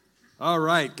All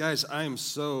right, guys, I am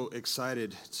so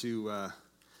excited to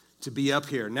be up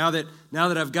here. Now that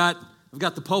I've got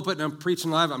the pulpit and I'm preaching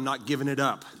live, I'm not giving it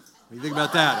up. What do you think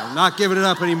about that? I'm not giving it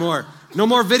up anymore. No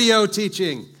more video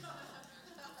teaching.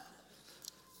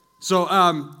 So,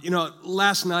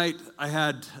 last night I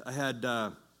had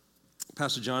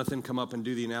Pastor Jonathan come up and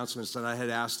do the announcements, and I had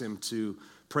asked him to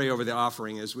pray over the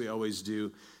offering as we always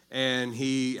do. And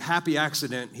happy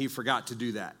accident, he forgot to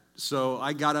do that. So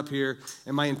I got up here,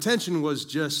 and my intention was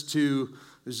just to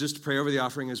pray over the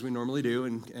offering as we normally do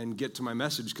and get to my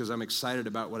message because I'm excited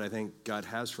about what I think God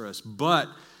has for us. But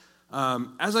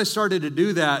as I started to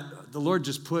do that, the Lord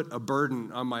just put a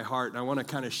burden on my heart, and I want to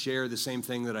kind of share the same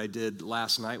thing that I did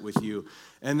last night with you,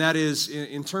 and that is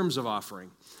in terms of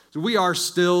offering. So we are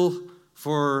still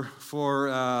for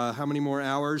how many more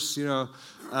hours?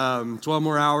 12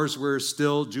 more hours, we're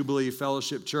still Jubilee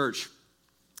Fellowship Church.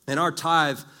 And our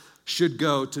tithe should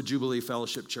go to Jubilee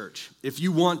Fellowship Church. If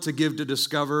you want to give to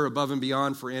Discover above and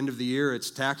beyond for end of the year,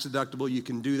 it's tax deductible, you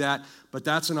can do that, but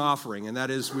that's an offering, and that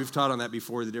is, we've taught on that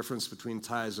before, the difference between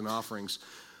tithes and offerings.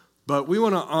 But we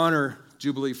want to honor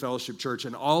Jubilee Fellowship Church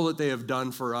and all that they have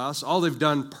done for us, all they've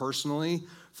done personally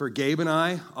for Gabe and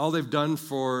I, all they've done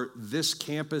for this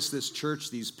campus, this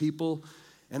church, these people,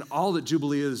 and all that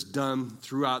Jubilee has done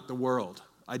throughout the world.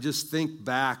 I just think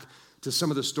back to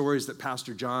some of the stories that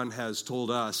Pastor John has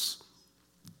told us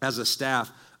as a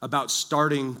staff about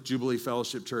starting Jubilee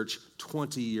Fellowship Church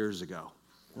 20 years ago.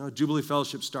 Jubilee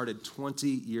Fellowship started 20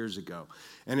 years ago.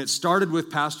 And it started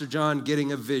with Pastor John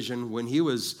getting a vision when he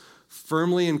was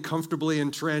firmly and comfortably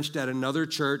entrenched at another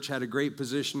church, had a great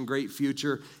position, great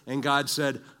future, and God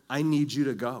said, I need you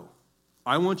to go.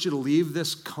 I want you to leave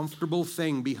this comfortable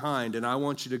thing behind, and I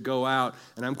want you to go out,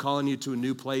 and I'm calling you to a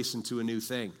new place and to a new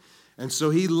thing. And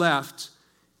so he left,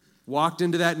 walked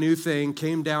into that new thing,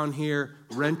 came down here,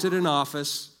 rented an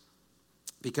office,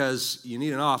 because you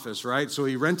need an office, right? So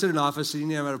he rented an office. He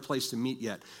didn't have a place to meet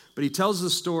yet. But he tells the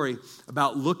story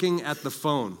about looking at the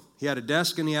phone. He had a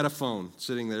desk and he had a phone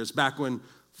sitting there. It's back when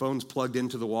phones plugged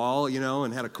into the wall,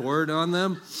 and had a cord on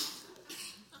them.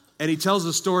 And he tells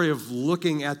the story of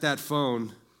looking at that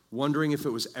phone, wondering if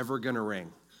it was ever going to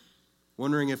ring,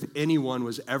 wondering if anyone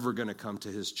was ever going to come to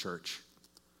his church.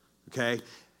 Okay?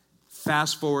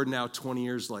 Fast forward now 20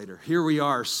 years later. Here we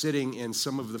are sitting in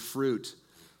some of the fruit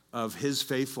of his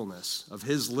faithfulness, of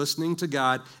his listening to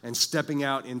God and stepping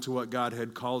out into what God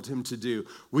had called him to do.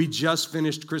 We just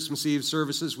finished Christmas Eve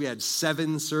services. We had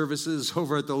 7 services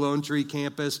over at the Lone Tree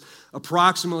campus.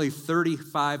 Approximately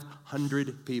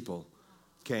 3,500 people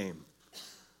came.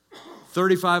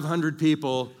 3,500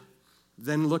 people,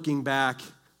 then looking back,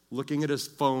 looking at his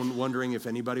phone, wondering if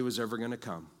anybody was ever going to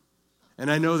come. And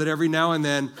I know that every now and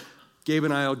then, Gabe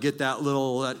and I will get that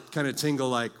kind of tingle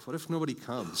like, what if nobody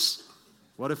comes?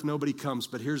 What if nobody comes?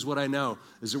 But here's what I know,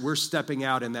 is that we're stepping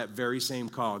out in that very same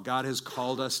call. God has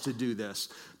called us to do this.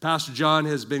 Pastor John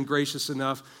has been gracious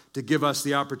enough to give us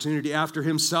the opportunity, after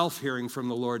himself hearing from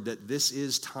the Lord, that this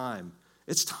is time.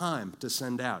 It's time to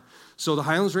send out. So the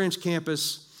Highlands Ranch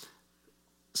campus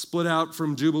split out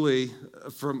from Jubilee,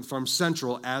 from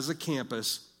Central as a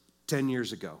campus 10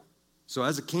 years ago. So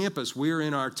as a campus, we're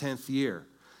in our 10th year.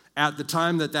 At the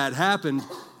time that happened,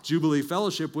 Jubilee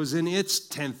Fellowship was in its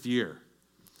 10th year.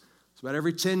 So about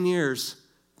every 10 years,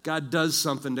 God does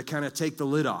something to kind of take the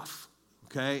lid off,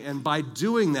 okay? And by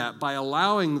doing that, by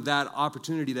allowing that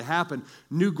opportunity to happen,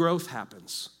 new growth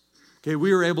happens. Okay,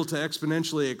 we were able to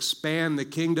exponentially expand the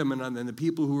kingdom and the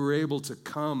people who were able to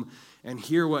come and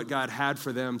hear what God had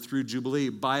for them through Jubilee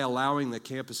by allowing the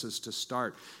campuses to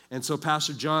start. And so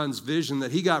Pastor John's vision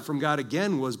that he got from God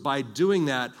again was by doing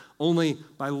that, only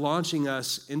by launching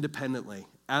us independently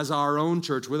as our own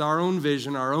church, with our own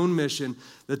vision, our own mission,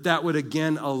 that would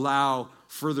again allow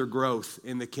further growth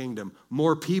in the kingdom.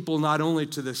 More people, not only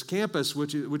to this campus,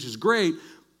 which is great,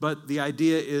 but the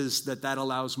idea is that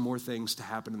allows more things to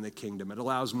happen in the kingdom. It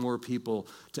allows more people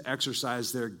to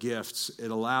exercise their gifts.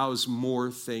 It allows more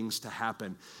things to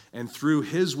happen. And through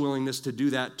his willingness to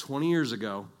do that 20 years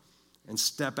ago and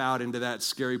step out into that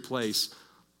scary place,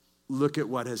 look at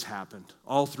what has happened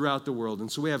all throughout the world.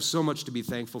 And so we have so much to be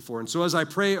thankful for. And so as I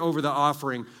pray over the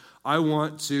offering, I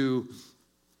want to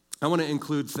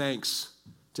include thanks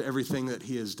to everything that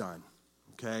he has done.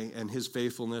 Okay, and his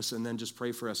faithfulness, and then just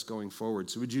pray for us going forward.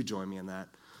 So would you join me in that?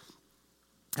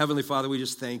 Heavenly Father, we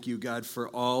just thank you, God, for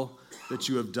all that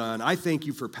you have done. I thank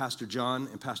you for Pastor John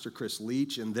and Pastor Chris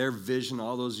Leach and their vision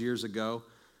all those years ago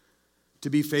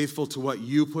to be faithful to what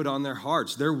you put on their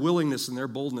hearts. Their willingness and their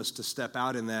boldness to step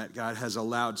out in that, God, has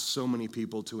allowed so many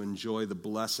people to enjoy the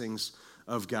blessings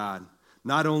of God,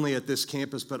 not only at this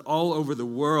campus, but all over the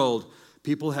world,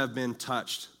 People have been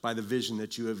touched by the vision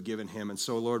that you have given him. And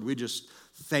so, Lord, we just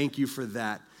thank you for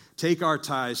that. Take our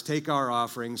tithes, take our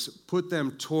offerings, put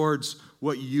them towards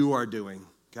what you are doing.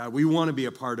 God, we want to be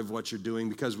a part of what you're doing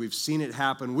because we've seen it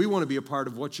happen. We want to be a part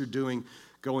of what you're doing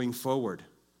going forward.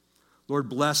 Lord,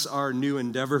 bless our new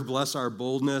endeavor, bless our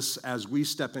boldness as we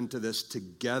step into this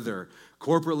together.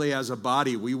 Corporately as a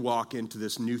body, we walk into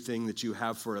this new thing that you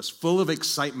have for us, full of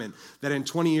excitement that in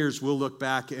 20 years we'll look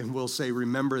back and we'll say,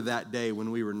 remember that day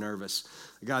when we were nervous.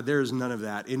 God, there is none of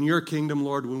that. In your kingdom,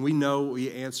 Lord, when we know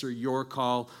we answer your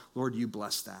call, Lord, you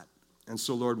bless that. And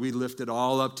so, Lord, we lift it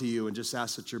all up to you and just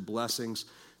ask that your blessings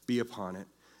be upon it.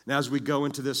 And as we go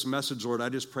into this message, Lord, I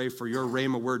just pray for your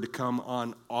rhema word to come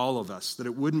on all of us, that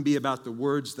it wouldn't be about the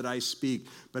words that I speak,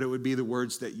 but it would be the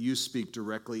words that you speak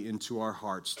directly into our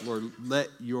hearts. Lord, let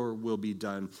your will be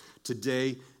done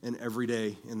today and every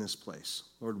day in this place.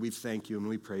 Lord, we thank you and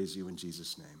we praise you in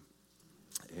Jesus'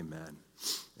 name. Amen.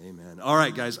 Amen. All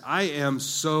right, guys, I am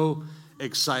so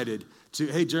excited to,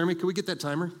 hey, Jeremy, can we get that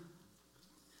timer?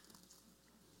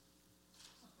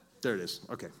 There it is.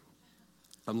 Okay.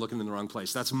 I'm looking in the wrong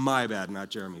place. That's my bad,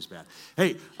 not Jeremy's bad.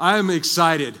 Hey, I'm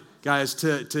excited, guys,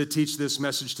 to teach this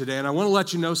message today. And I want to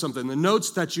let you know something. The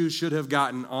notes that you should have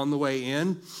gotten on the way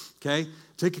in, okay,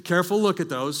 take a careful look at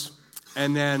those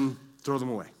and then throw them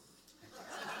away.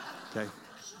 Okay?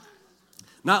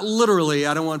 Not literally.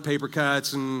 I don't want paper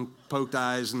cuts and poked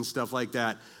eyes and stuff like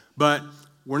that. But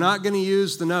we're not going to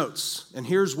use the notes, and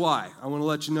here's why. I want to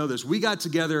let you know this. We got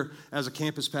together as a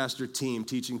campus pastor team,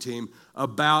 teaching team,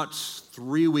 about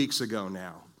 3 weeks ago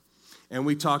now, and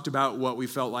we talked about what we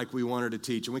felt like we wanted to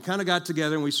teach, and we kind of got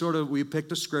together, and we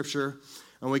picked a scripture,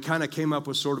 and we kind of came up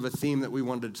with sort of a theme that we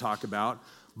wanted to talk about,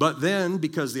 but then,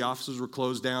 because the offices were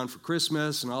closed down for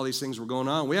Christmas and all these things were going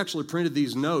on, we actually printed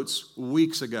these notes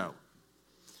weeks ago.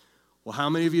 Well,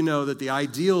 how many of you know that the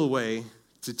ideal way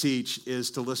to teach is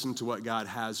to listen to what God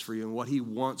has for you and what he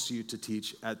wants you to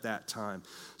teach at that time?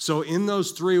 So in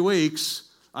those 3 weeks,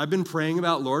 I've been praying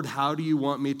about, Lord, how do you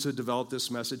want me to develop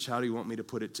this message? How do you want me to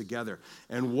put it together?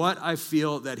 And what I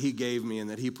feel that he gave me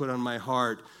and that he put on my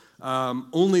heart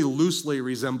only loosely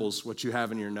resembles what you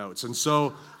have in your notes. And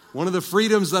so one of the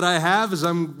freedoms that I have is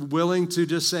I'm willing to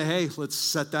just say, hey, let's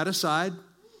set that aside.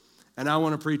 And I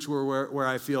want to preach where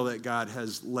I feel that God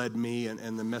has led me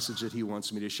and the message that he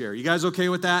wants me to share. You guys okay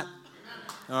with that?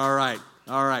 Amen.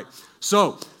 All right.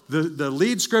 So the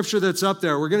lead scripture that's up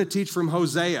there, we're going to teach from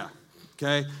Hosea,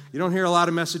 okay? You don't hear a lot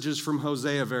of messages from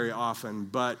Hosea very often,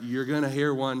 but you're going to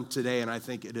hear one today, and I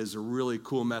think it is a really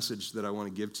cool message that I want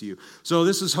to give to you. So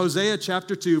this is Hosea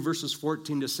chapter 2, verses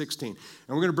 14 to 16. And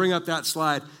we're going to bring up that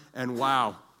slide, and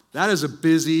wow, that is a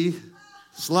busy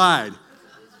slide.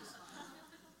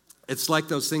 It's like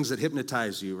those things that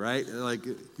hypnotize you, right? Like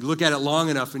you look at it long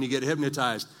enough and you get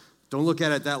hypnotized. Don't look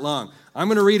at it that long. I'm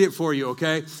going to read it for you,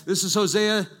 okay? This is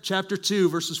Hosea chapter 2,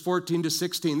 verses 14 to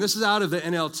 16. This is out of the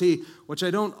NLT, which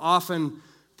I don't often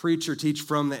preach or teach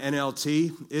from the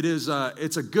NLT.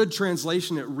 It's a good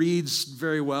translation. It reads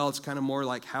very well. It's kind of more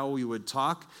like how we would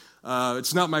talk.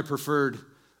 It's not my preferred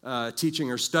teaching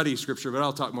or study scripture, but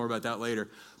I'll talk more about that later.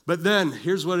 But then,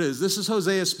 here's what it is. This is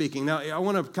Hosea speaking. Now, I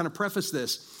want to kind of preface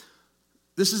this.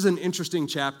 This is an interesting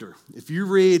chapter. If you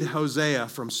read Hosea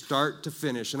from start to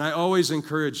finish, and I always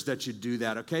encourage that you do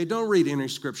that, okay? Don't read any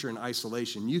scripture in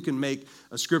isolation. You can make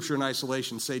a scripture in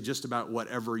isolation say just about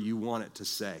whatever you want it to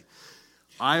say.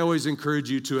 I always encourage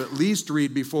you to at least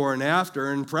read before and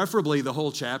after, and preferably the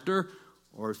whole chapter,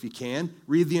 or if you can,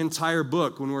 read the entire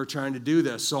book when we're trying to do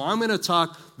this. So I'm going to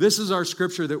talk, this is our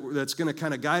scripture that's going to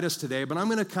kind of guide us today, but I'm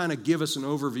going to kind of give us an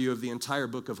overview of the entire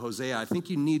book of Hosea. I think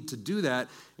you need to do that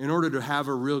in order to have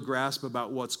a real grasp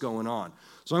about what's going on.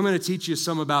 So I'm going to teach you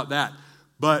some about that.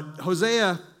 But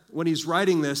Hosea, when he's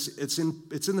writing this, it's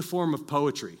in the form of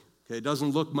poetry. Okay, it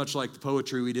doesn't look much like the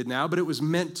poetry we did now, but it was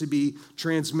meant to be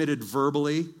transmitted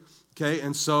verbally. Okay,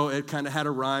 and so it kind of had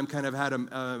a rhyme, kind of had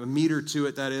a meter to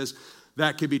it,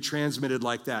 that could be transmitted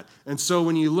like that. And so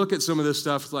when you look at some of this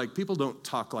stuff, like people don't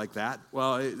talk like that.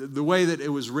 Well, the way that it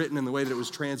was written and the way that it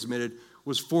was transmitted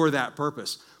was for that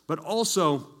purpose. But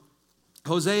also,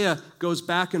 Hosea goes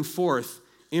back and forth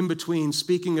in between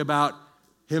speaking about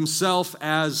himself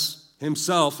as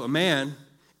himself, a man,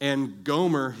 and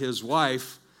Gomer, his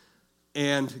wife,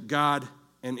 and God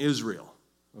and Israel.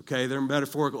 Okay, they're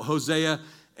metaphorical. Hosea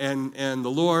and the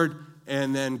Lord,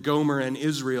 and then Gomer and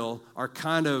Israel are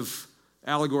kind of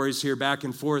allegories here back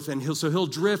and forth, and he'll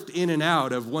drift in and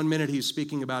out of 1 minute he's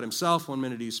speaking about himself, 1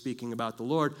 minute he's speaking about the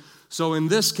Lord. So in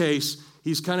this case,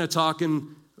 he's kind of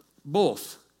talking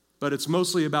both, but it's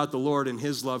mostly about the Lord and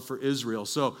his love for Israel.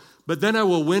 So, But then I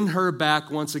will win her back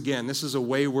once again. This is a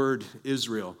wayward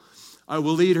Israel. I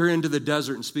will lead her into the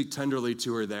desert and speak tenderly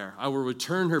to her there. I will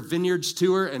return her vineyards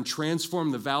to her and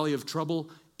transform the valley of trouble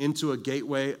into a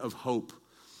gateway of hope.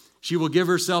 She will give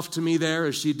herself to me there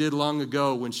as she did long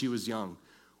ago when she was young,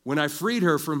 when I freed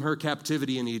her from her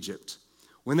captivity in Egypt.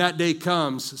 When that day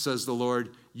comes, says the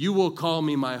Lord, you will call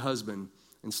me my husband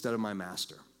instead of my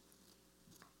master.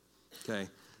 Okay.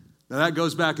 Now that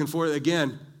goes back and forth.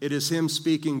 Again, it is him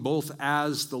speaking both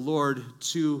as the Lord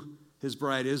to his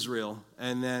bride Israel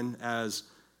and then as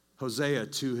Hosea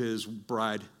to his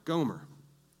bride Gomer.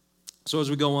 So as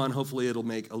we go on, hopefully it'll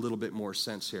make a little bit more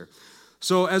sense here.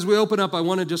 So as we open up, I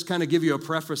want to just kind of give you a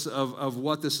preface of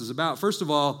what this is about. First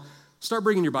of all, start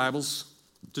bringing your Bibles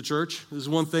to church. This is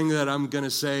one thing that I'm going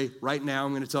to say right now.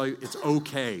 I'm going to tell you it's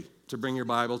okay to bring your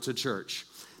Bible to church.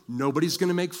 Nobody's going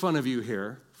to make fun of you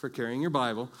here for carrying your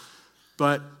Bible.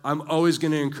 But I'm always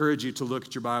going to encourage you to look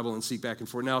at your Bible and seek back and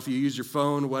forth. Now, if you use your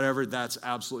phone, whatever, that's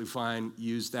absolutely fine.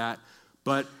 Use that.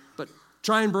 But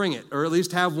try and bring it, or at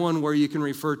least have one where you can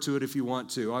refer to it if you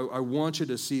want to. I want you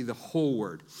to see the whole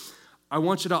word. I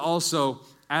want you to also,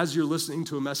 as you're listening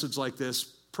to a message like this,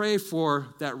 pray for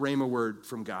that rhema word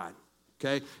from God.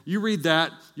 Okay? You read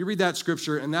that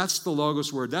scripture, and that's the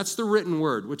Logos word. That's the written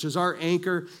word, which is our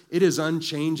anchor. It is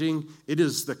unchanging. It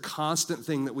is the constant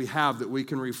thing that we have that we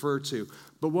can refer to.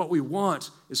 But what we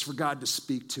want is for God to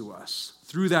speak to us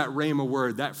through that rhema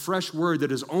word, that fresh word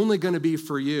that is only going to be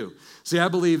for you. See, I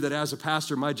believe that as a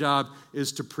pastor, my job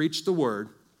is to preach the word,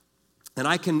 and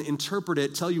I can interpret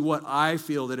it, tell you what I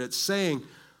feel that it's saying,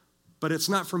 but it's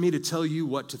not for me to tell you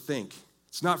what to think.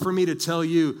 It's not for me to tell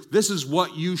you, this is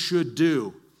what you should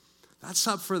do. That's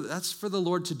for the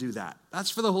Lord to do that.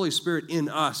 That's for the Holy Spirit in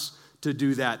us to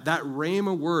do that. That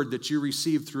rhema word that you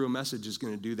receive through a message is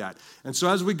going to do that. And so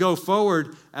as we go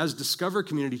forward as Discover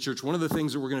Community Church, one of the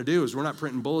things that we're going to do is we're not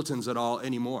printing bulletins at all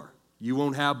anymore. You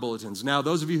won't have bulletins. Now,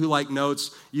 those of you who like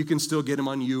notes, you can still get them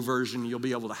on YouVersion. You'll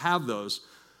be able to have those.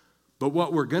 But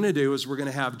what we're going to do is we're going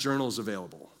to have journals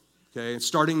available. Okay,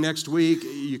 starting next week,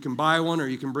 you can buy one or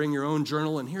you can bring your own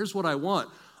journal. And here's what I want.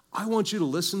 I want you to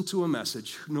listen to a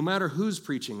message, no matter who's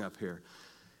preaching up here,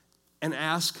 and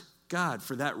ask God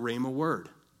for that rhema word.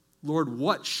 Lord,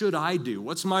 what should I do?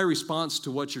 What's my response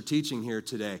to what you're teaching here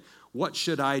today? What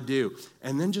should I do?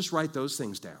 And then just write those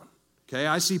things down. Okay,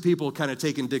 I see people kind of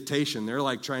taking dictation. They're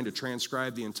like trying to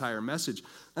transcribe the entire message.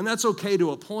 And that's okay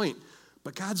to a point.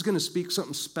 But God's going to speak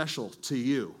something special to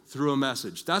you through a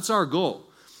message. That's our goal.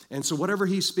 And so whatever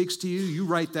he speaks to you, you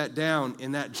write that down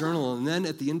in that journal. And then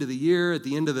at the end of the year, at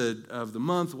the end of the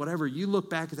month, whatever, you look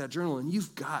back at that journal and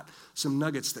you've got some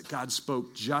nuggets that God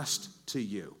spoke just to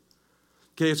you.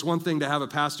 Okay, it's one thing to have a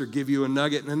pastor give you a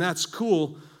nugget, and that's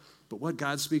cool. But what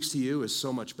God speaks to you is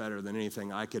so much better than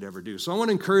anything I could ever do. So I want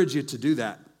to encourage you to do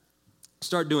that.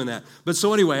 Start doing that. But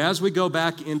so anyway, as we go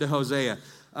back into Hosea,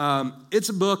 it's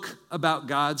a book about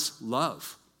God's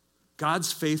love.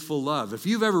 God's faithful love. If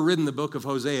you've ever read the book of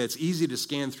Hosea, it's easy to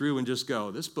scan through and just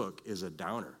go, this book is a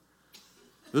downer.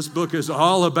 This book is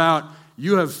all about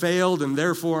you have failed and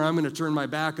therefore I'm going to turn my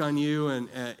back on you. And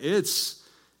it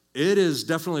is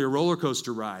definitely a roller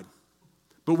coaster ride.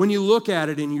 But when you look at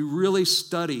it and you really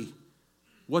study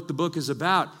what the book is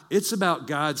about, it's about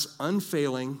God's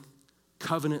unfailing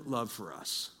covenant love for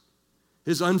us.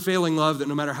 His unfailing love that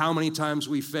no matter how many times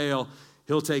we fail,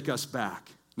 he'll take us back.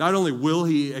 Not only will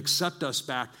he accept us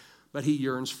back, but he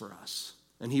yearns for us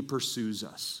and he pursues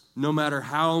us no matter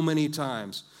how many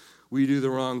times we do the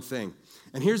wrong thing.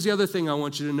 And here's the other thing I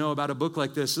want you to know about a book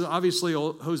like this. Obviously,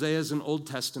 Hosea is an Old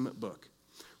Testament book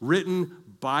written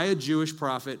by a Jewish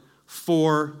prophet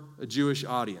for a Jewish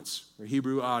audience, or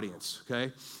Hebrew audience,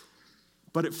 okay?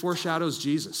 But it foreshadows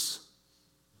Jesus.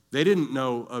 They didn't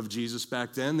know of Jesus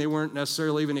back then. They weren't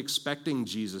necessarily even expecting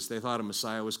Jesus. They thought a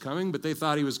Messiah was coming, but they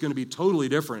thought he was going to be totally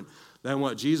different than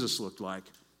what Jesus looked like.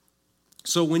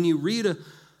 So when you read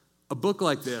a book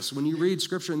like this, when you read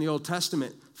Scripture in the Old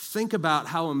Testament, think about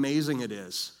how amazing it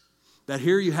is that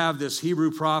here you have this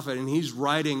Hebrew prophet, and he's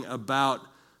writing about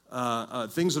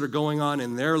things that are going on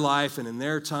in their life and in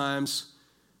their times.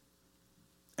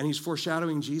 And he's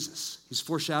foreshadowing Jesus. He's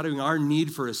foreshadowing our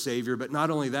need for a Savior, but not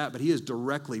only that, but he is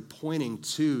directly pointing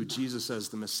to Jesus as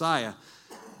the Messiah,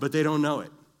 but they don't know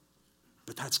it.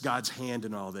 But that's God's hand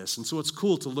in all this. And so it's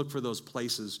cool to look for those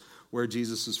places where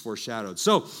Jesus is foreshadowed.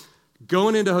 So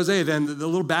going into Hosea then, the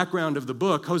little background of the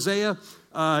book, Hosea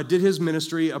did his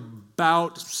ministry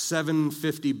about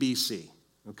 750 BC.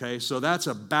 Okay, so that's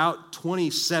about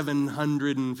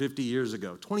 2,750 years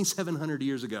ago. 2,700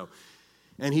 years ago.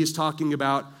 And he's talking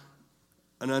about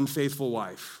an unfaithful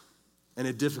wife and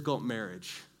a difficult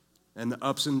marriage and the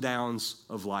ups and downs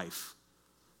of life.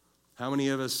 How many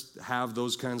of us have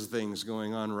those kinds of things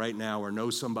going on right now or know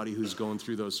somebody who's going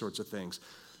through those sorts of things?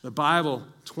 The Bible,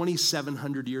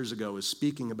 2,700 years ago, is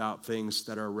speaking about things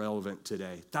that are relevant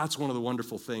today. That's one of the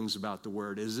wonderful things about the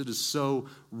Word, is it is so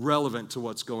relevant to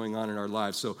what's going on in our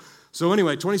lives. So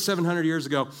anyway, 2,700 years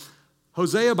ago,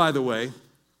 Hosea, by the way,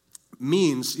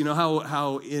 means, you know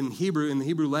how in the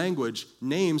Hebrew language,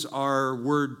 names are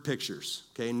word pictures,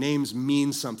 okay? Names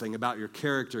mean something about your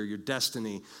character, your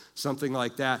destiny, something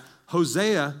like that.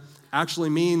 Hosea actually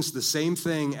means the same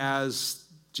thing as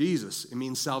Jesus. It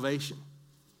means salvation.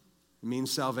 It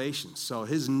means salvation. So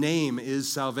his name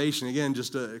is salvation. Again,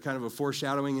 just a kind of a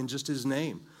foreshadowing in just his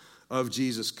name of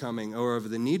Jesus coming, or of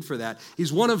the need for that.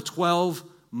 He's one of 12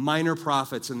 minor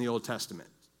prophets in the Old Testament.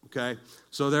 Okay,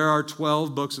 so there are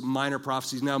 12 books of minor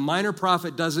prophecies. Now, minor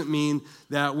prophet doesn't mean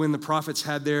that when the prophets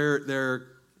had their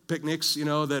picnics, you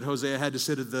know, that Hosea had to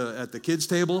sit at the kids'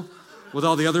 table with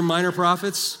all the other minor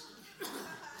prophets.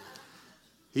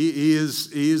 He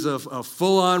is a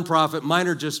full-on prophet.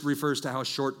 Minor just refers to how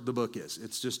short the book is.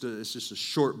 It's just a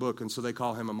short book, and so they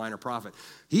call him a minor prophet.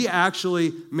 He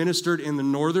actually ministered in the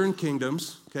northern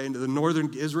kingdoms. Okay, the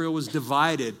northern Israel was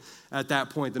divided at that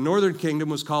point. The northern kingdom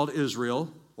was called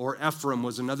Israel, or Ephraim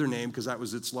was another name because that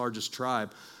was its largest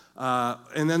tribe.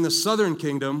 And then the southern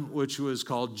kingdom, which was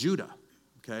called Judah.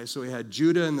 Okay, so we had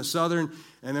Judah in the southern,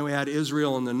 and then we had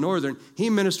Israel in the northern.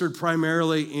 He ministered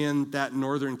primarily in that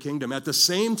northern kingdom. At the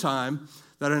same time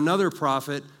that another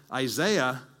prophet,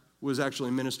 Isaiah, was actually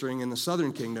ministering in the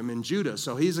southern kingdom in Judah.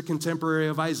 So he's a contemporary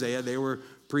of Isaiah. They were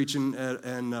preaching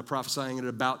and prophesying at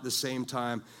about the same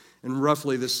time in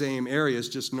roughly the same areas,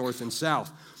 just north and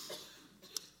south.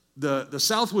 The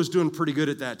South was doing pretty good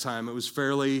at that time. It was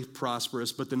fairly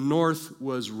prosperous, but the North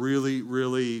was really,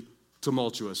 really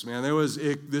tumultuous. Man,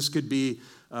 this could be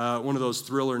one of those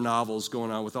thriller novels going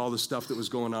on with all the stuff that was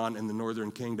going on in the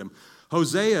Northern Kingdom.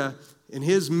 Hosea, in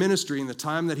his ministry, in the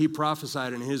time that he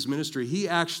prophesied in his ministry, he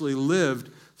actually lived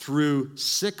through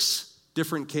 6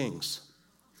 different kings.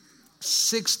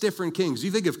 6 different kings.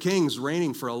 You think of kings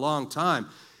reigning for a long time.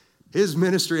 His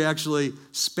ministry actually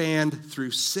spanned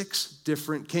through 6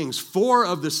 different kings. 4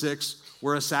 of the 6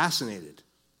 were assassinated.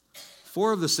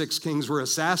 4 of the 6 kings were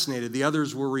assassinated. The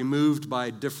others were removed by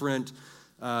different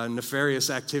nefarious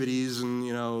activities, and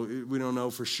we don't know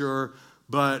for sure.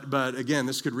 But again,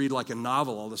 this could read like a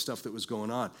novel, all the stuff that was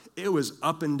going on. It was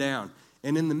up and down.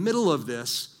 And in the middle of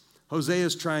this, Hosea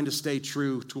is trying to stay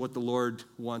true to what the Lord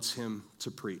wants him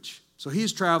to preach. So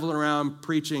he's traveling around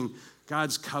preaching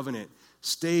God's covenant.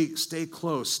 Stay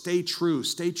close, stay true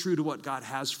to what God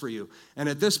has for you. And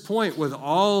at this point, with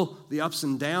all the ups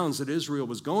and downs that Israel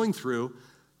was going through,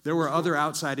 there were other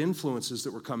outside influences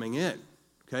that were coming in.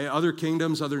 Okay, other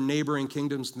kingdoms, other neighboring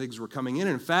kingdoms and things were coming in.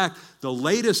 In fact, the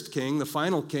latest king, the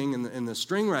final king in the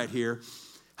string right here,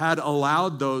 had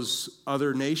allowed those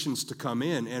other nations to come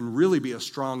in and really be a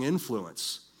strong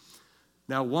influence.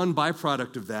 Now, one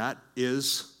byproduct of that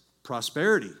is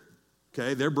prosperity.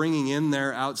 Okay, they're bringing in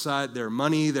their outside, their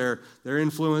money, their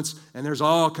influence, and there's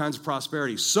all kinds of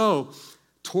prosperity. So,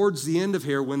 towards the end of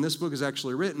here, when this book is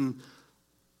actually written,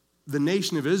 the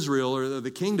nation of Israel, or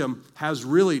the kingdom, has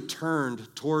really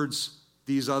turned towards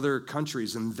these other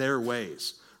countries and their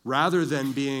ways. Rather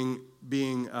than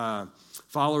being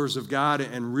followers of God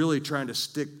and really trying to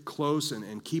stick close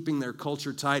and keeping their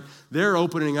culture tight, they're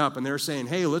opening up and they're saying,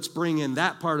 hey, let's bring in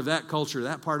that part of that culture,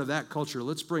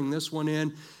 let's bring this one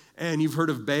in. And you've heard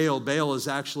of Baal. Baal is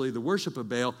actually, the worship of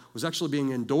Baal was actually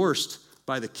being endorsed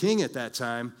by the king at that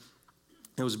time.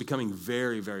 It was becoming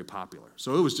very, very popular.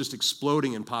 So it was just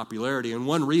exploding in popularity. And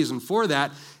one reason for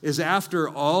that is after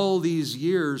all these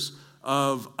years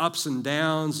of ups and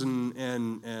downs and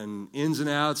ins and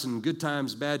outs and good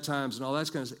times, bad times, and all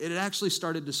that kind of stuff, it had actually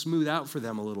started to smooth out for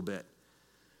them a little bit.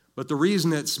 But the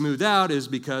reason it smoothed out is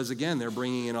because, again, they're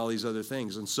bringing in all these other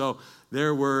things. And so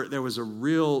there was a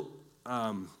real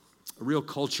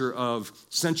culture of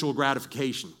sensual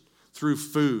gratification through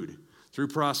food, through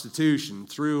prostitution,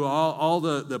 through all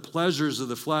the pleasures of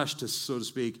the flesh, so to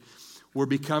speak, were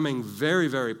becoming very,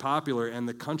 very popular, and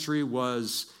the country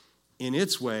was, in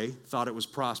its way, thought it was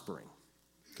prospering,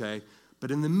 okay?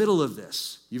 But in the middle of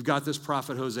this, you've got this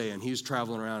prophet Hosea, and he's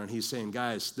traveling around, and he's saying,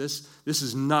 guys, this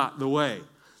is not the way.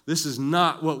 This is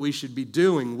not what we should be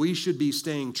doing. We should be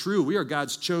staying true. We are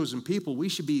God's chosen people. We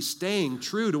should be staying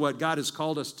true to what God has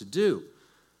called us to do.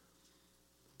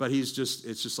 But it's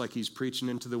just like he's preaching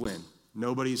into the wind.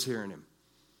 Nobody's hearing him.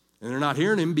 And they're not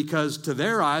hearing him because to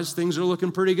their eyes, things are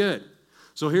looking pretty good.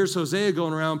 So here's Hosea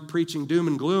going around preaching doom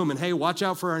and gloom. And hey, watch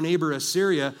out for our neighbor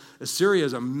Assyria. Assyria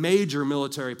is a major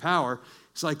military power.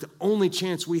 It's like the only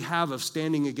chance we have of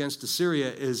standing against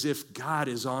Assyria is if God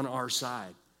is on our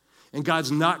side. And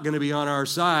God's not going to be on our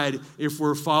side if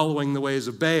we're following the ways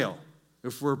of Baal,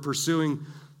 if we're pursuing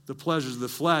the pleasures of the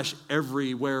flesh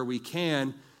everywhere we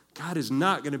can. God is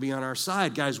not going to be on our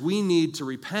side. Guys, we need to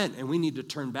repent and we need to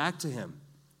turn back to him.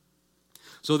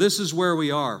 So this is where we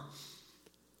are.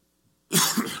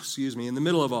 Excuse me, in the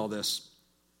middle of all this.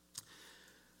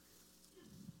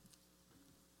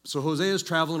 So Hosea is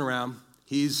traveling around.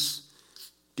 He's,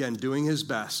 again, doing his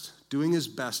best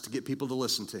to get people to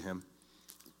listen to him.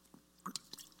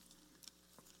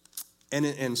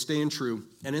 And staying true.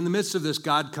 And in the midst of this,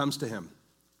 God comes to him.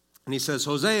 And he says,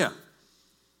 Hosea,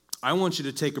 I want you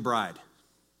to take a bride.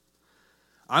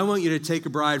 I want you to take a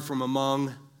bride from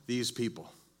among these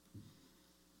people.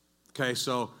 Okay,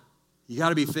 so you got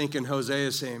to be thinking Hosea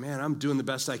is saying, man, I'm doing the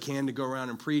best I can to go around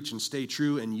and preach and stay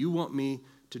true, and you want me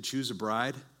to choose a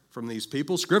bride from these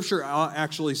people? Scripture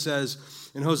actually says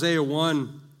in Hosea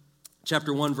 1,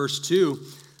 chapter 1, verse 2,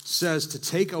 says to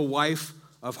take a wife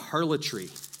of harlotry.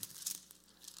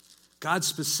 God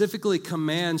specifically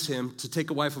commands him to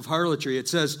take a wife of harlotry. It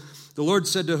says, the Lord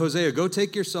said to Hosea, go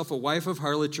take yourself a wife of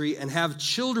harlotry and have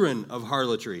children of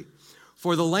harlotry,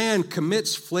 for the land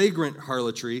commits flagrant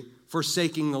harlotry,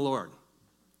 forsaking the Lord.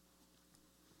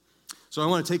 So I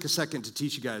want to take a second to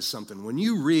teach you guys something. When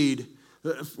you read,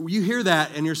 you hear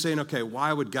that and you're saying, okay,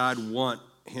 why would God want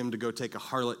him to go take a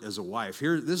harlot as a wife?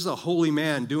 This is a holy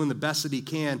man doing the best that he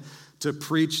can to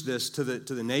preach this to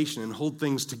the nation and hold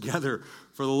things together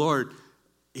for the Lord.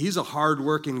 He's a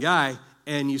hard-working guy,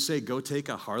 and you say, go take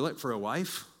a harlot for a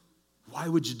wife? Why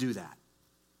would you do that?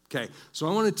 Okay, so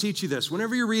I want to teach you this.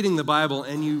 Whenever you're reading the Bible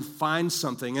and you find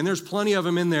something, and there's plenty of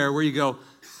them in there where you go,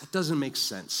 that doesn't make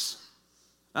sense.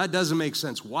 That doesn't make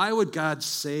sense. Why would God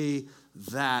say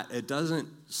that? It doesn't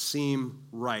seem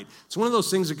right. It's one of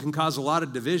those things that can cause a lot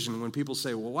of division when people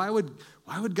say, well, why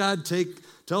would God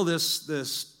tell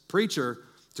this preacher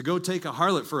to go take a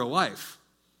harlot for a wife?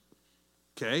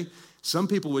 Okay, some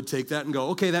people would take that and go,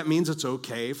 okay, that means it's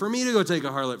okay for me to go take a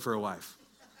harlot for a wife.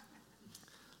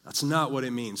 That's not what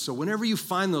it means. So whenever you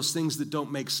find those things that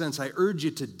don't make sense, I urge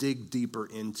you to dig deeper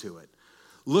into it.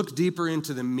 Look deeper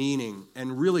into the meaning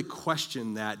and really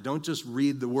question that. Don't just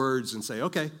read the words and say,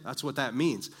 okay, that's what that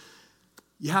means.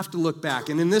 You have to look back.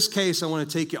 And in this case, I want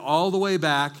to take you all the way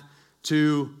back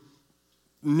to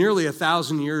nearly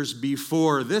 1,000 years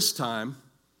before this time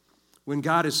when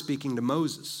God is speaking to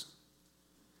Moses.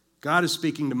 God is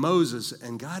speaking to Moses,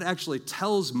 and God actually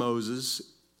tells Moses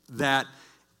that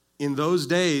in those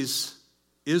days,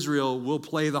 Israel will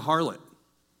play the harlot.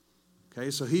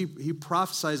 Okay, so he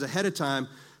prophesies ahead of time.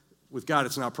 With God,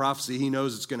 it's not prophecy. He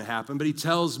knows it's going to happen. But he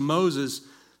tells Moses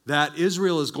that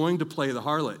Israel is going to play the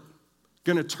harlot,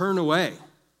 going to turn away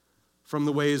from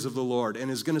the ways of the Lord,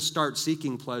 and is going to start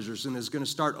seeking pleasures, and is going to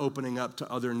start opening up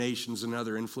to other nations and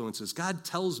other influences. God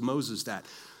tells Moses that.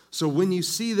 So when you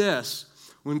see this,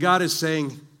 when God is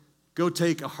saying, go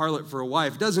take a harlot for a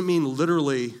wife, it doesn't mean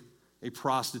literally a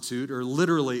prostitute or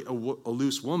literally a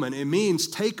loose woman. It means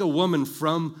take a woman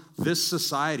from this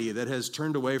society that has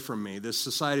turned away from me, this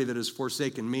society that has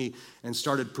forsaken me and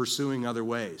started pursuing other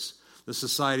ways, the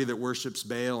society that worships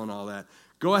Baal and all that.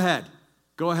 Go ahead,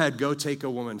 go take a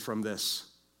woman from this.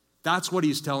 That's what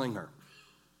he's telling her,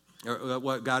 or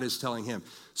what God is telling him.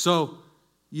 So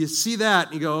you see that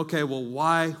and you go, okay, well,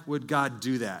 why would God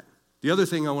do that? The other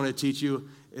thing I want to teach you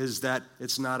is that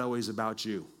it's not always about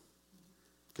you.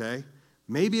 Okay?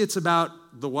 Maybe it's about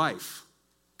the wife.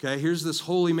 Okay? Here's this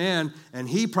holy man, and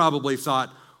he probably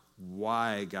thought,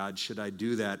 why, God, should I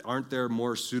do that? Aren't there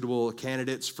more suitable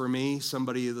candidates for me?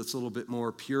 Somebody that's a little bit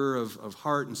more pure of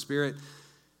heart and spirit.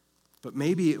 But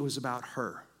maybe it was about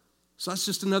her. So that's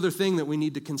just another thing that we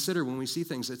need to consider when we see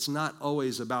things. It's not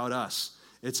always about us.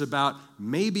 It's about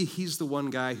maybe he's the one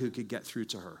guy who could get through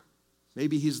to her.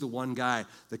 Maybe he's the one guy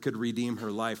that could redeem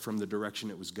her life from the direction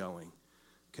it was going.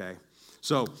 Okay?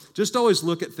 So just always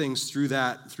look at things through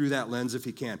that lens if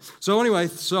you can. So anyway,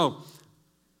 the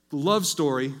love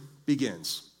story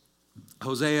begins.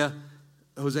 Hosea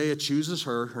chooses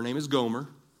her. Her name is Gomer.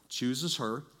 Chooses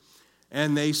her,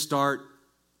 and they start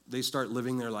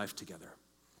living their life together.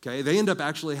 Okay? They end up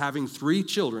actually having 3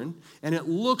 children, and it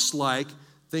looks like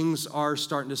things are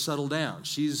starting to settle down.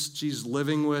 She's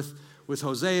living with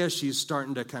Hosea. She's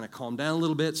starting to kind of calm down a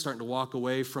little bit, starting to walk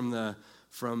away from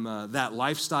that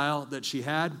lifestyle that she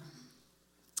had.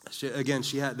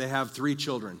 They have 3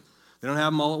 children. They don't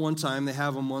have them all at one time. They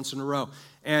have them once in a row.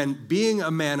 And being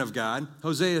a man of God,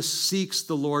 Hosea seeks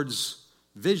the Lord's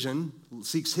vision,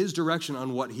 seeks his direction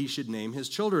on what he should name his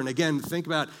children. Again, think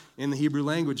about in the Hebrew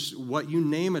language, what you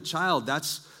name a child,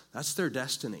 that's That's their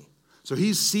destiny. So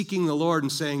he's seeking the Lord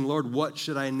and saying, Lord, what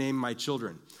should I name my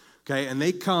children? Okay, and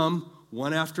they come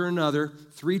one after another,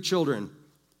 3 children.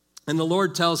 And the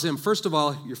Lord tells him, first of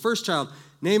all, your first child,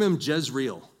 name him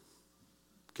Jezreel.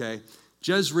 Okay,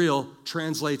 Jezreel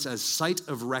translates as sight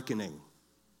of reckoning.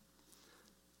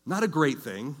 Not a great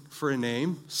thing for a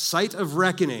name, sight of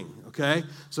reckoning, okay?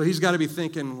 So he's got to be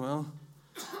thinking, well,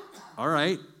 all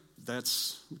right,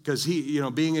 that's, because he,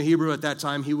 being a Hebrew at that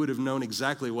time, he would have known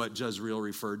exactly what Jezreel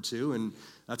referred to, and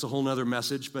that's a whole nother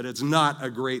message, but it's not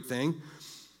a great thing.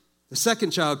 The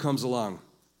second child comes along,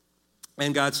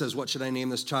 and God says, what should I name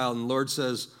this child? And the Lord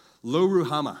says, Lo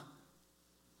Ruhamah.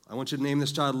 I want you to name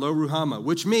this child Lo Ruhamah,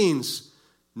 which means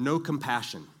no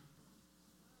compassion.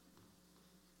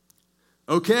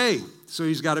 Okay, so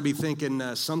he's got to be thinking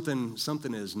something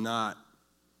is not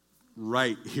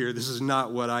right here. This is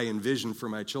not what I envisioned for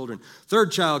my children.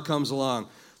 Third child comes along.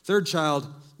 Third child,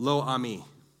 Lo Ami.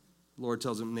 Lord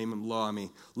tells him to name him Lo Ami.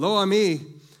 Lo Ami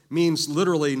means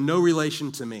literally no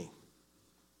relation to me.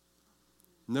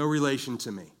 No relation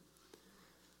to me.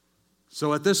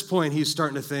 So at this point, he's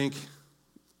starting to think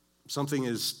something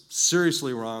is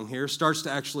seriously wrong here, starts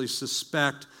to actually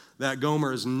suspect that Gomer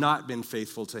has not been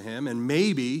faithful to him, and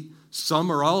maybe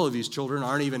some or all of these children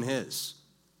aren't even his.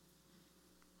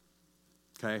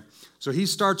 Okay, so he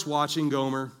starts watching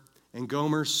Gomer, and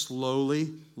Gomer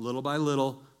slowly, little by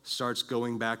little, starts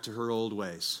going back to her old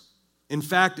ways. In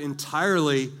fact,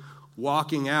 entirely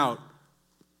walking out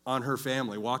on her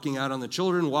family, walking out on the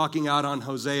children, walking out on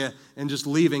Hosea, and just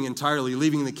leaving entirely,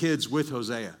 leaving the kids with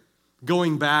Hosea,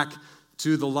 going back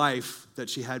to the life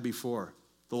that she had before.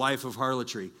 The life of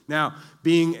harlotry. Now,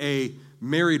 being a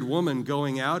married woman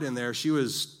going out in there, she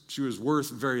was worth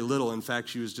very little. In fact,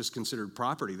 she was just considered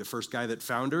property. The first guy that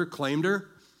found her claimed her.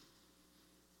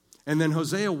 And then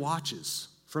Hosea watches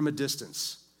from a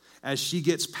distance as she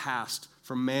gets passed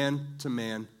from man to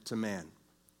man to man.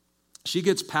 She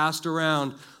gets passed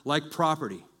around like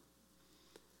property,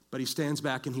 but he stands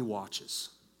back and he watches.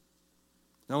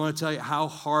 Now, I want to tell you, how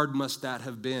hard must that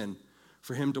have been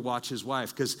for him to watch his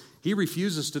wife, because he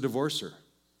refuses to divorce her.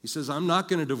 He says, I'm not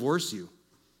going to divorce you.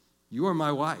 You are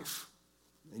my wife.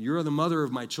 You are the mother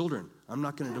of my children. I'm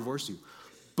not going to divorce you.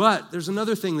 But there's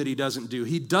another thing that he doesn't do.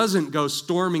 He doesn't go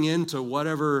storming into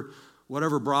whatever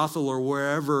brothel or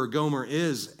wherever Gomer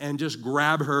is and just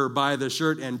grab her by the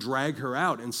shirt and drag her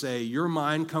out and say, you're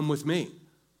mine, come with me.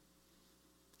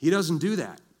 He doesn't do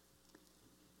that.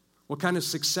 What kind of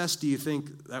success do you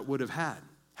think that would have had?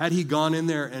 Had he gone in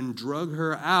there and drug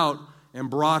her out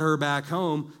and brought her back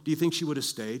home, do you think she would have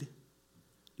stayed? Do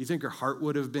you think her heart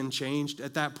would have been changed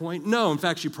at that point? No, in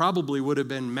fact, she probably would have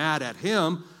been mad at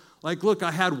him. Like, look,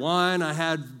 I had wine, I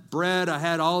had bread, I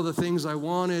had all the things I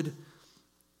wanted.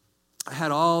 I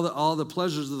had all the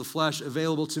pleasures of the flesh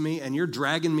available to me, and you're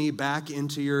dragging me back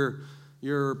into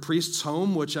your priest's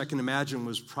home, which I can imagine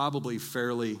was probably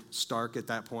fairly stark at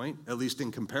that point, at least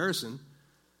in comparison.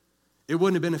 It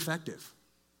wouldn't have been effective.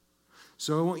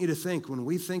 So I want you to think, when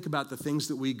we think about the things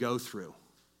that we go through,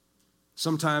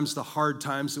 sometimes the hard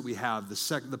times that we have,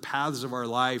 the paths of our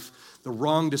life, the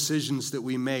wrong decisions that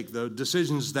we make, the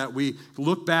decisions that we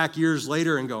look back years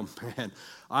later and go, man,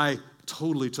 I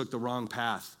totally took the wrong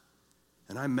path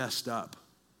and I messed up.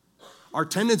 Our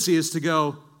tendency is to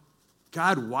go,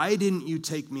 God, why didn't you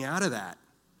take me out of that?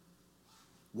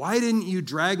 Why didn't you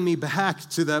drag me back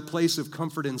to that place of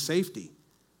comfort and safety?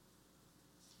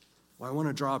 Well, I want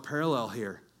to draw a parallel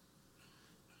here.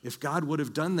 If God would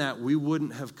have done that, we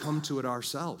wouldn't have come to it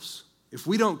ourselves. If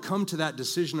we don't come to that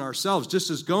decision ourselves,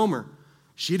 just as Gomer,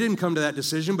 she didn't come to that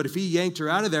decision, but if he yanked her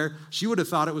out of there, she would have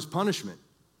thought it was punishment.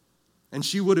 And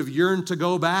she would have yearned to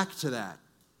go back to that.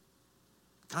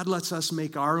 God lets us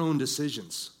make our own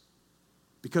decisions.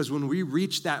 Because when we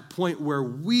reach that point where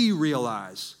we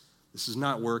realize this is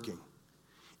not working,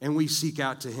 and we seek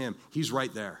out to him, he's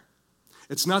right there.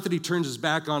 It's not that he turns his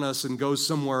back on us and goes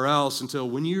somewhere else until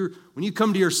when you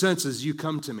come to your senses, you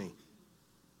come to me.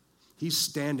 He's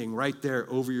standing right there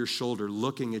over your shoulder,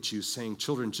 looking at you, saying,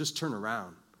 children, just turn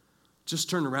around. Just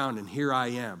turn around, and here I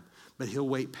am. But he'll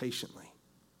wait patiently.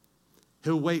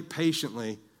 He'll wait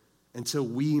patiently until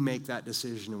we make that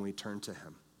decision and we turn to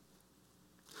him.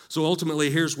 So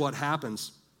ultimately, here's what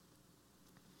happens.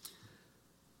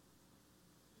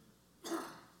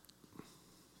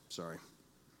 Sorry.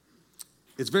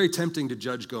 It's very tempting to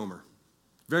judge Gomer.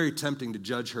 Very tempting to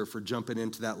judge her for jumping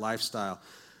into that lifestyle.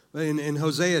 In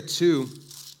Hosea 2,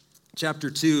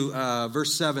 chapter 2,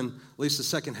 verse 7, at least the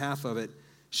second half of it,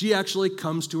 she actually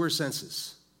comes to her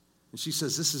senses. And she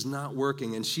says, this is not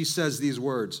working. And she says these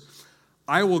words,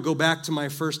 I will go back to my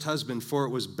first husband, for it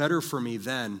was better for me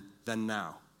then than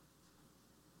now.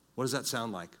 What does that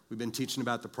sound like? We've been teaching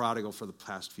about the prodigal for the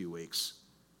past few weeks.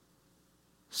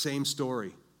 Same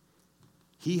story.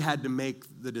 He had to make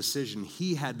the decision.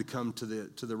 He had to come to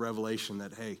the revelation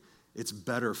that, hey, it's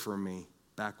better for me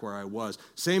back where I was.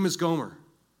 Same as Gomer.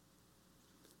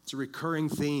 It's a recurring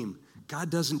theme. God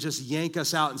doesn't just yank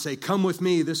us out and say, come with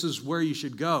me, this is where you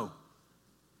should go.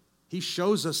 He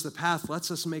shows us the path,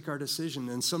 lets us make our decision,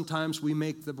 and sometimes we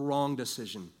make the wrong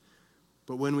decision.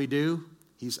 But when we do,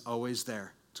 he's always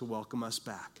there to welcome us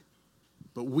back.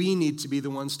 But we need to be the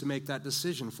ones to make that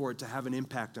decision for it to have an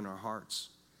impact in our hearts.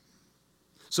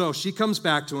 So she comes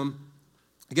back to him.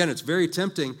 Again, it's very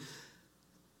tempting.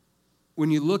 When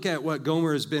you look at what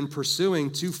Gomer has been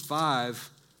pursuing,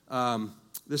 2:5,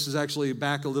 this is actually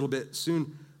back a little bit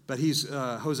soon, but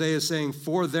Hosea is saying,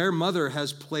 for their mother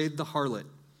has played the harlot.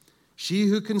 She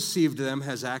who conceived them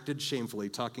has acted shamefully,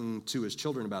 talking to his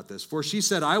children about this. For she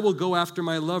said, I will go after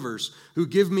my lovers who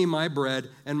give me my bread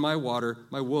and my water,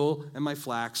 my wool and my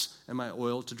flax and my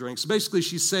oil to drink. So basically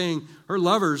she's saying her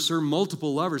lovers, her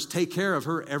multiple lovers, take care of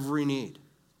her every need.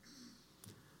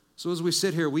 So as we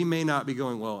sit here, we may not be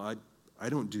going, well, I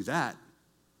don't do that.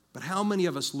 But how many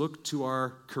of us look to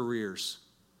our careers,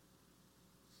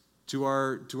 to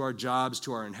our jobs,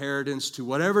 to our inheritance, to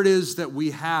whatever it is that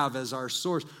we have as our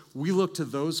source? We look to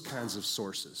those kinds of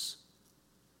sources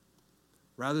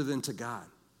rather than to God.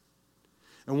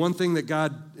 And one thing that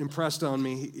God impressed on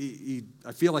me,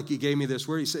 I feel like he gave me this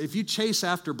word. He said, if you chase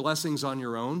after blessings on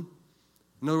your own,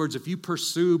 in other words, if you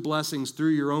pursue blessings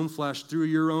through your own flesh, through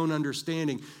your own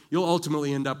understanding, you'll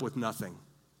ultimately end up with nothing.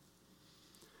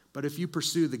 But if you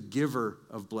pursue the giver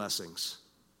of blessings,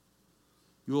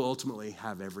 you will ultimately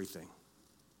have everything.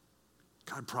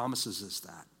 God promises us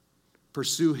that.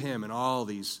 Pursue him, and all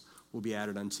these will be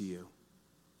added unto you.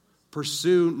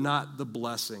 Pursue not the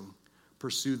blessing,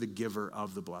 pursue the giver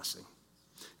of the blessing.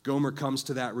 Gomer comes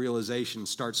to that realization,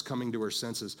 starts coming to her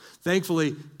senses.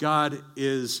 Thankfully, God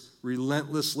is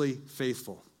relentlessly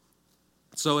faithful.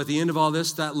 So at the end of all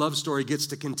this, that love story gets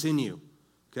to continue.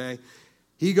 Okay?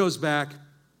 He goes back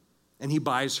and he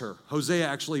buys her. Hosea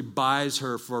actually buys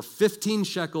her for 15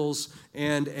 shekels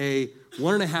and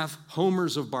 1.5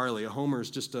 homers of barley. A homer is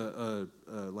just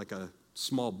like a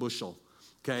small bushel.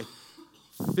 Okay?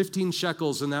 15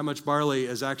 shekels and that much barley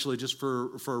is actually, just for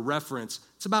reference,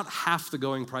 it's about half the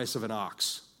going price of an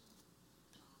ox.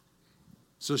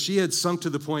 So she had sunk to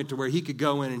the point to where he could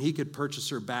go in and he could purchase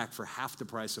her back for half the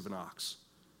price of an ox.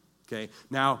 Okay?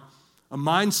 Now, a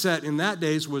mindset in that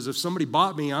days was, if somebody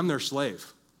bought me, I'm their slave.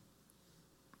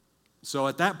 So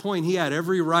at that point, he had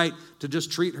every right to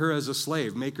just treat her as a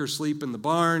slave, make her sleep in the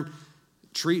barn,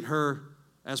 treat her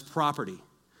as property.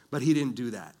 But he didn't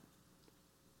do that.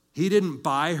 He didn't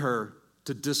buy her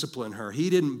to discipline her. He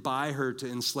didn't buy her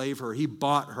to enslave her. He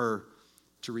bought her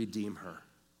to redeem her.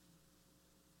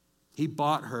 He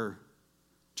bought her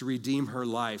to redeem her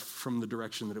life from the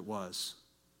direction that it was.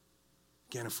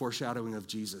 Again, a foreshadowing of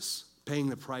Jesus, paying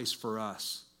the price for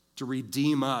us, to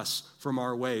redeem us from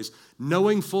our ways,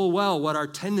 knowing full well what our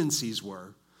tendencies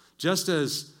were, just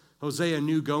as Hosea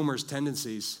knew Gomer's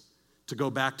tendencies to go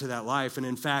back to that life. And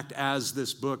in fact, as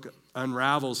this book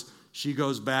unravels, she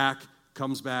goes back,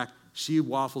 comes back, she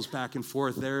waffles back and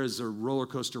forth. There is a roller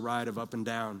coaster ride of up and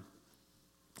down.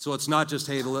 So it's not just,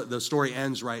 hey, the story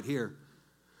ends right here,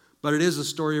 but it is a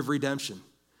story of redemption.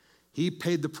 He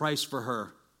paid the price for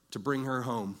her to bring her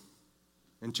home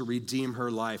and to redeem her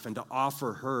life and to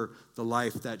offer her the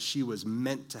life that she was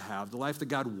meant to have, the life that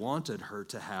God wanted her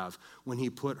to have when he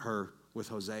put her with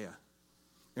Hosea.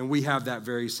 And we have that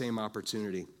very same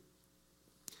opportunity.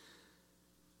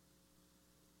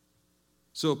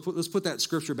 So let's put that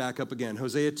scripture back up again.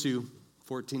 Hosea 2,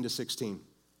 14-16.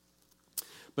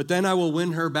 But then I will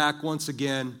win her back once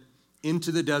again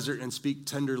into the desert and speak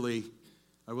tenderly.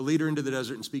 I will lead her into the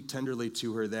desert and speak tenderly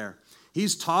to her there.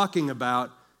 He's talking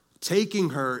about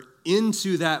taking her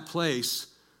into that place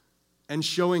and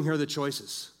showing her the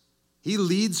choices. He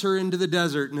leads her into the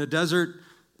desert, and the desert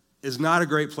is not a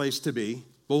great place to be,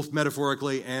 both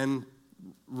metaphorically and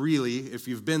really, if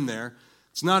you've been there.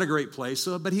 It's not a great place,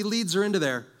 but he leads her into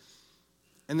there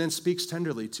and then speaks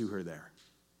tenderly to her there.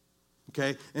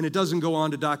 Okay? And it doesn't go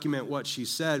on to document what she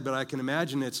said, but I can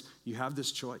imagine you have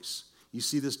this choice. You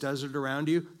see this desert around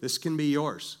you, this can be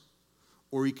yours,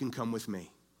 or you can come with me.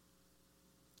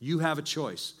 You have a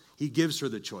choice. He gives her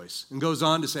the choice and goes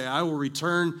on to say, I will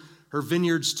return her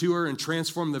vineyards to her and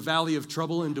transform the valley of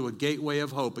trouble into a gateway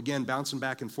of hope. Again, bouncing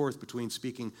back and forth between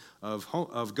speaking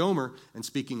of Gomer and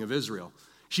speaking of Israel.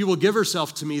 She will give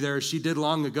herself to me there as she did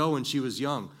long ago when she was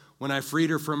young, when I freed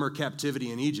her from her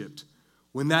captivity in Egypt.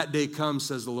 When that day comes,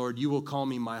 says the Lord, you will call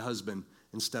me my husband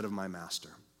instead of my master.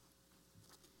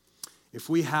 if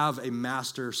we have a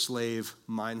master-slave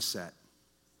mindset,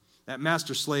 that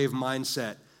master-slave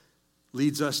mindset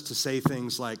leads us to say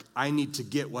things like, I need to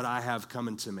get what I have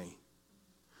coming to me.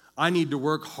 I need to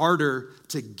work harder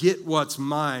to get what's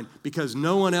mine because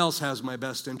no one else has my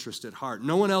best interest at heart.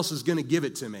 No one else is going to give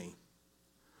it to me.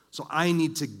 So I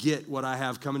need to get what I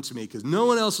have coming to me because no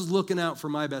one else is looking out for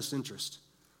my best interest.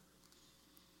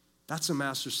 That's a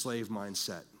master-slave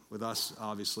mindset. With us,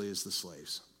 obviously, as the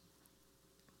slaves.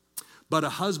 But a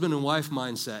husband and wife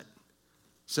mindset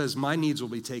says, my needs will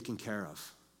be taken care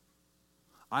of.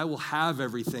 I will have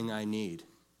everything I need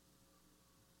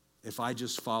if I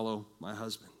just follow my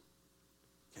husband.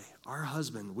 Okay, our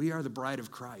husband, we are the bride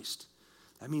of Christ.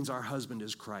 That means our husband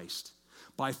is Christ.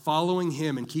 By following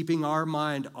him and keeping our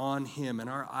mind on him and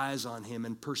our eyes on him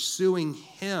and pursuing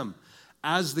him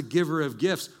as the giver of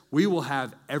gifts, we will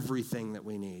have everything that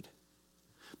we need.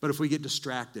 But if we get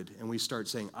distracted and we start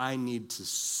saying, I need to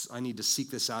seek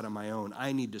this out on my own,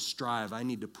 I need to strive, I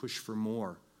need to push for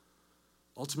more,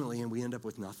 ultimately we end up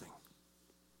with nothing.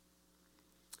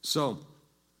 So,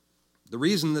 the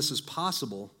reason this is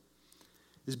possible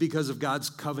is because of God's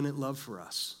covenant love for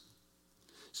us.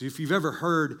 So if you've ever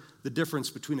heard the difference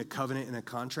between a covenant and a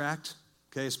contract,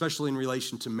 okay, especially in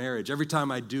relation to marriage, every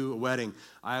time I do a wedding,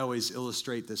 I always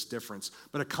illustrate this difference.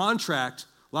 But a contract,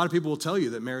 a lot of people will tell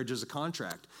you that marriage is a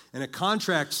contract. And a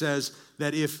contract says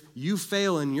that if you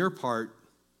fail in your part,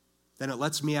 then it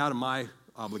lets me out of my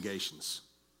obligations.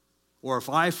 Or if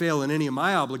I fail in any of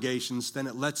my obligations, then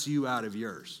it lets you out of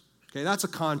yours. Okay, that's a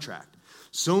contract.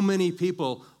 So many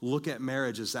people look at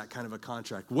marriage as that kind of a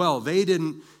contract. Well, they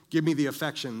didn't give me the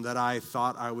affection that I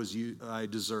thought I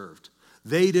deserved.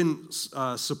 They didn't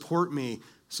support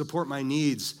my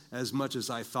needs as much as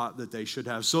I thought that they should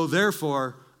have. So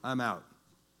therefore, I'm out.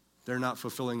 They're not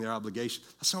fulfilling their obligation.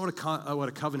 That's not what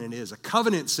a covenant is. A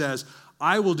covenant says,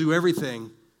 I will do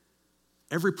everything,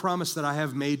 every promise that I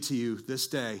have made to you this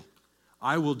day,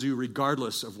 I will do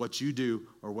regardless of what you do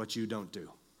or what you don't do.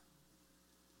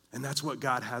 And that's what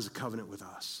God has a covenant with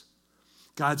us.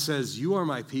 God says, you are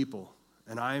my people,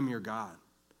 and I am your God.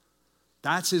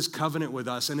 That's his covenant with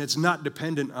us, and it's not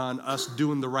dependent on us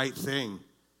doing the right thing.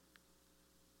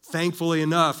 Thankfully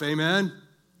enough, amen?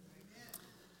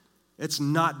 It's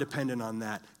not dependent on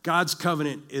that. God's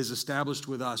covenant is established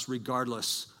with us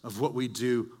regardless of what we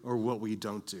do or what we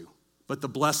don't do. But the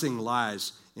blessing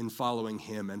lies in following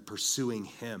him and pursuing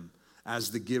him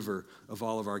as the giver of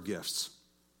all of our gifts.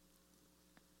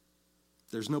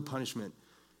 There's no punishment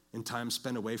in time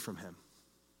spent away from him.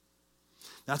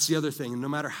 That's the other thing. No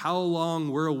matter how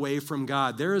long we're away from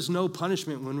God, there is no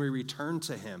punishment when we return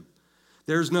to him.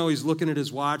 There's no, he's looking at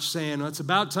his watch saying, well, it's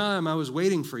about time, I was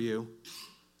waiting for you.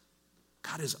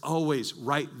 God is always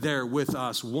right there with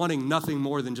us, wanting nothing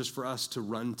more than just for us to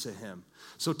run to him.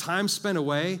 So time spent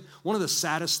away, one of the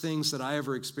saddest things that I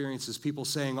ever experienced is people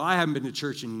saying, I haven't been to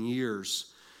church in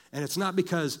years. And it's not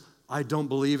because I don't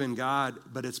believe in God,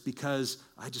 but it's because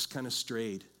I just kind of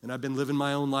strayed. And I've been living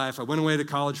my own life. I went away to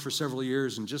college for several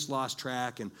years and just lost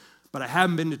track. But I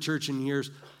haven't been to church in years.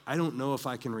 I don't know if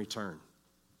I can return.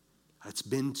 It's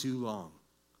been too long.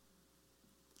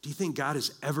 Do you think God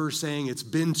is ever saying, it's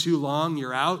been too long,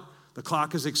 you're out? The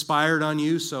clock has expired on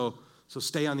you, so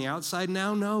stay on the outside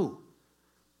now? No.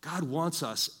 God wants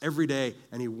us every day,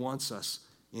 and he wants us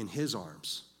in his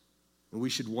arms. And we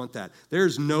should want that.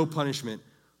 There's no punishment,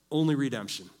 only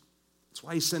redemption. That's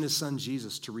why he sent his son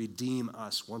Jesus to redeem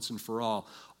us once and for all.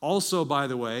 Also, by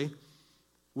the way,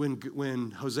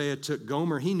 when Hosea took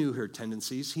Gomer, he knew her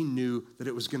tendencies. He knew that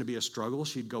it was going to be a struggle.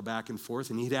 She'd go back and forth,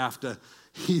 and he'd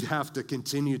have to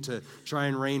continue to try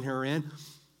and rein her in.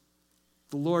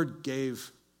 The Lord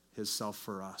gave himself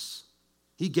for us.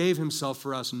 He gave himself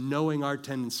for us, knowing our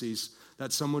tendencies,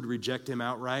 that some would reject him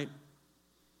outright.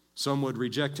 Some would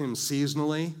reject him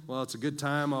seasonally. Well, it's a good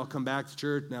time. I'll come back to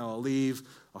church. Now I'll leave.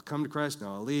 I'll come to Christ.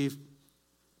 Now I'll leave.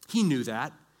 He knew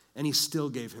that, and he still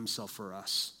gave himself for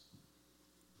us.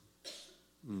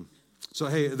 So,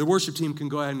 hey, the worship team can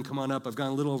go ahead and come on up. I've gone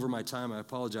a little over my time. I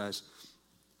apologize.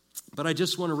 But I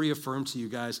just want to reaffirm to you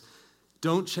guys,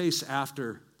 don't chase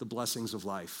after the blessings of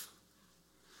life.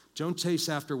 Don't chase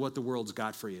after what the world's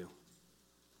got for you.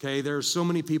 Okay, there are so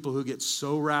many people who get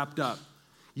so wrapped up.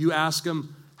 You ask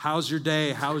them, how's your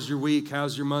day? How's your week?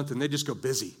 How's your month? And they just go,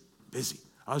 busy.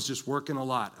 I was just working a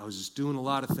lot. I was just doing a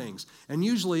lot of things. And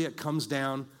usually it comes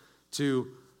down to,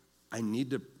 I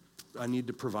need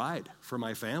to provide for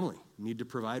my family. I need to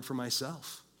provide for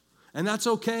myself. And that's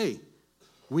okay.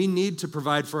 We need to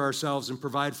provide for ourselves and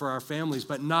provide for our families,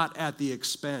 but not at the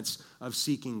expense of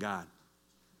seeking God.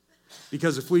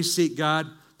 Because if we seek God,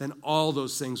 then all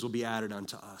those things will be added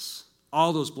unto us.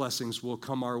 all those blessings will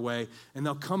come our way, and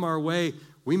they'll come our way.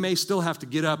 We may still have to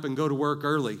get up and go to work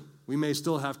early. We may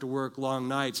still have to work long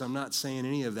nights. I'm not saying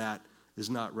any of that is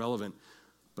not relevant,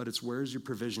 but it's where's your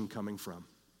provision coming from?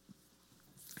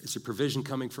 Is your provision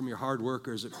coming from your hard work,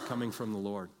 or is it coming from the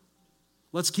Lord?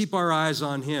 Let's keep our eyes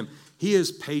on him. He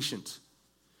is patient,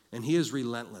 and he is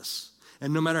relentless.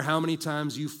 And no matter how many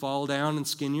times you fall down and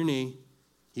skin your knee,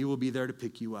 he will be there to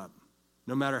pick you up.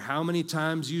 No matter how many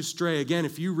times you stray. Again,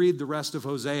 if you read the rest of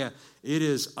Hosea, it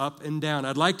is up and down.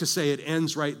 I'd like to say it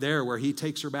ends right there where he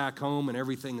takes her back home and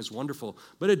everything is wonderful,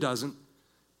 but it doesn't.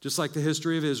 Just like the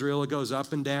history of Israel, it goes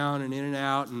up and down and in and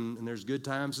out, and there's good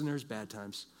times and there's bad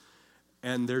times.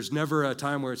 And there's never a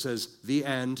time where it says, the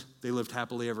end, they lived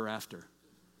happily ever after.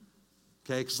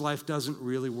 Okay, because life doesn't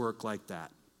really work like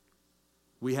that.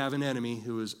 We have an enemy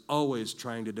who is always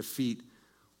trying to defeat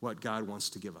what God wants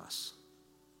to give us.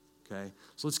 Okay,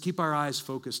 so let's keep our eyes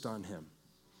focused on him.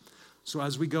 So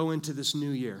as we go into this new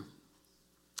year,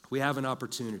 we have an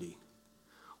opportunity.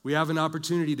 We have an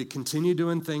opportunity to continue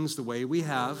doing things the way we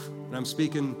have, and I'm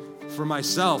speaking for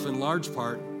myself in large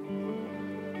part.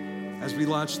 As we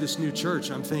launch this new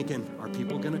church, I'm thinking, are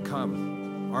people going to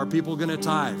come? Are people going to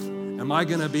tithe? Am I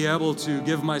going to be able to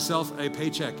give myself a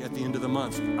paycheck at the end of the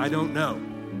month? I don't know.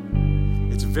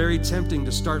 It's very tempting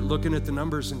to start looking at the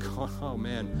numbers and go, oh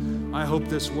man, I hope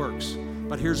this works.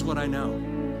 But here's what I know.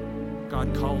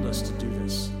 God called us to do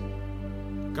this.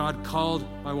 God called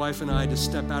my wife and I to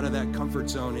step out of that comfort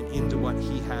zone and into what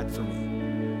he had for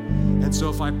me. And so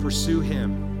if I pursue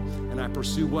him and I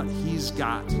pursue what he's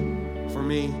got for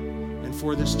me and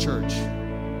for this church,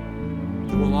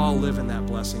 then we'll all live in that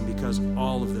blessing because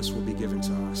all of this will be given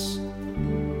to us.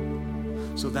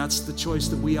 So that's the choice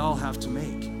that we all have to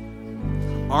make.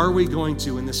 Are we going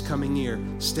to, in this coming year,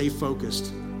 stay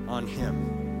focused on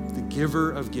him, the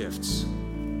giver of gifts?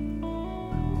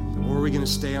 Or are we going to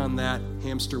stay on that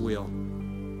hamster wheel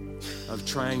of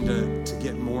trying to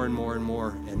get more and more and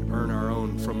more and earn our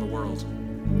own from the world?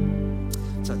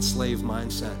 It's that slave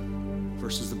mindset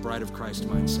versus the bride of Christ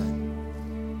mindset.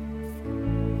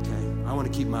 Okay, I want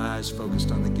to keep my eyes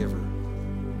focused on the giver.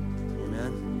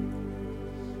 Amen?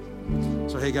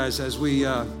 So hey guys, as we...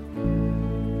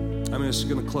 I'm just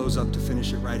going to close up to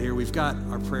finish it right here. We've got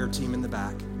our prayer team in the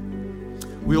back.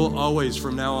 We will always,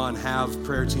 from now on, have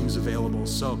prayer teams available.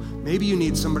 So maybe you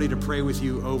need somebody to pray with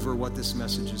you over what this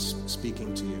message is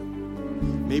speaking to you.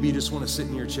 Maybe you just want to sit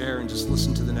in your chair and just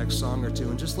listen to the next song or two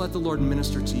and just let the Lord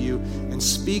minister to you and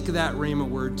speak that rhema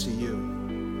word to you.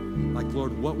 Like,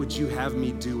 Lord, what would you have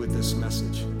me do with this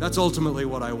message? That's ultimately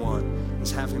what I want,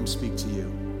 is have him speak to you.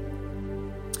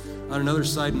 On another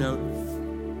side note,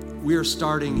 we are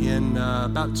starting in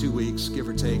about 2 weeks, give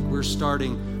or take. We're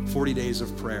starting 40 days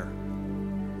of prayer.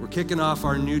 We're kicking off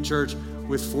our new church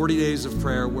with 40 days of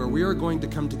prayer where we are going to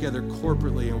come together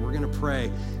corporately and we're going to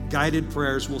pray guided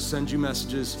prayers. We'll send you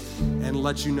messages and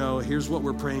let you know, here's what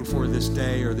we're praying for this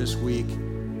day or this week.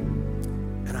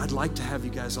 And I'd like to have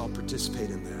you guys all participate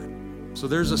in that. So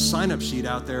there's a sign-up sheet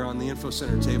out there on the info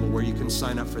center table where you can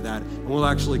sign up for that, and we'll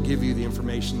actually give you the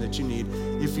information that you need.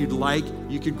 If you'd like,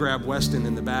 you could grab Weston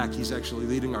in the back. He's actually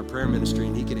leading our prayer ministry,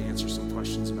 and he can answer some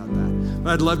questions about that.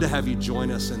 But I'd love to have you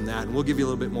join us in that, and we'll give you a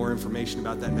little bit more information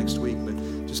about that next week, but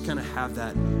just kind of have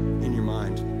that in your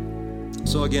mind.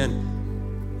 So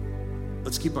again,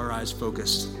 let's keep our eyes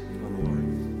focused on the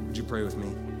Lord. Would you pray with me?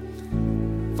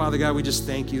 Father God, we just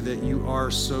thank you that you are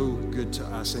so good to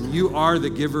us and you are the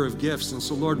giver of gifts. And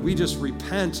so, Lord, we just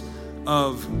repent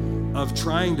of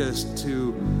trying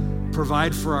to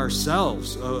provide for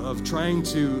ourselves, of trying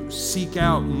to seek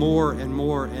out more and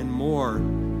more and more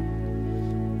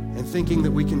and thinking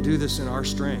that we can do this in our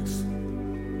strength.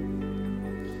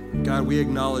 God, we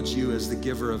acknowledge you as the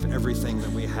giver of everything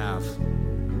that we have.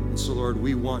 And so, Lord,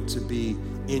 we want to be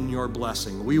in your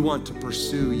blessing. We want to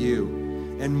pursue you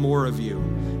and more of you.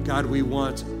 God, we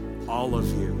want all of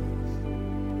you.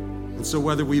 And so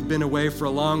whether we've been away for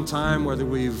a long time, whether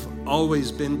we've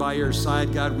always been by your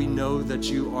side, God, we know that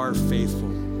you are faithful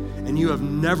and you have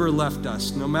never left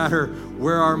us. No matter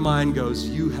where our mind goes,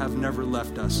 you have never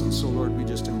left us. And so, Lord, we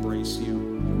just embrace you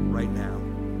right now.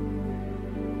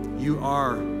 You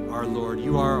are our Lord,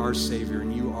 you are our Savior,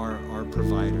 and you are our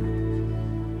provider.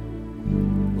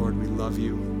 Lord, we love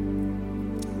you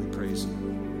and we praise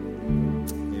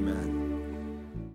you.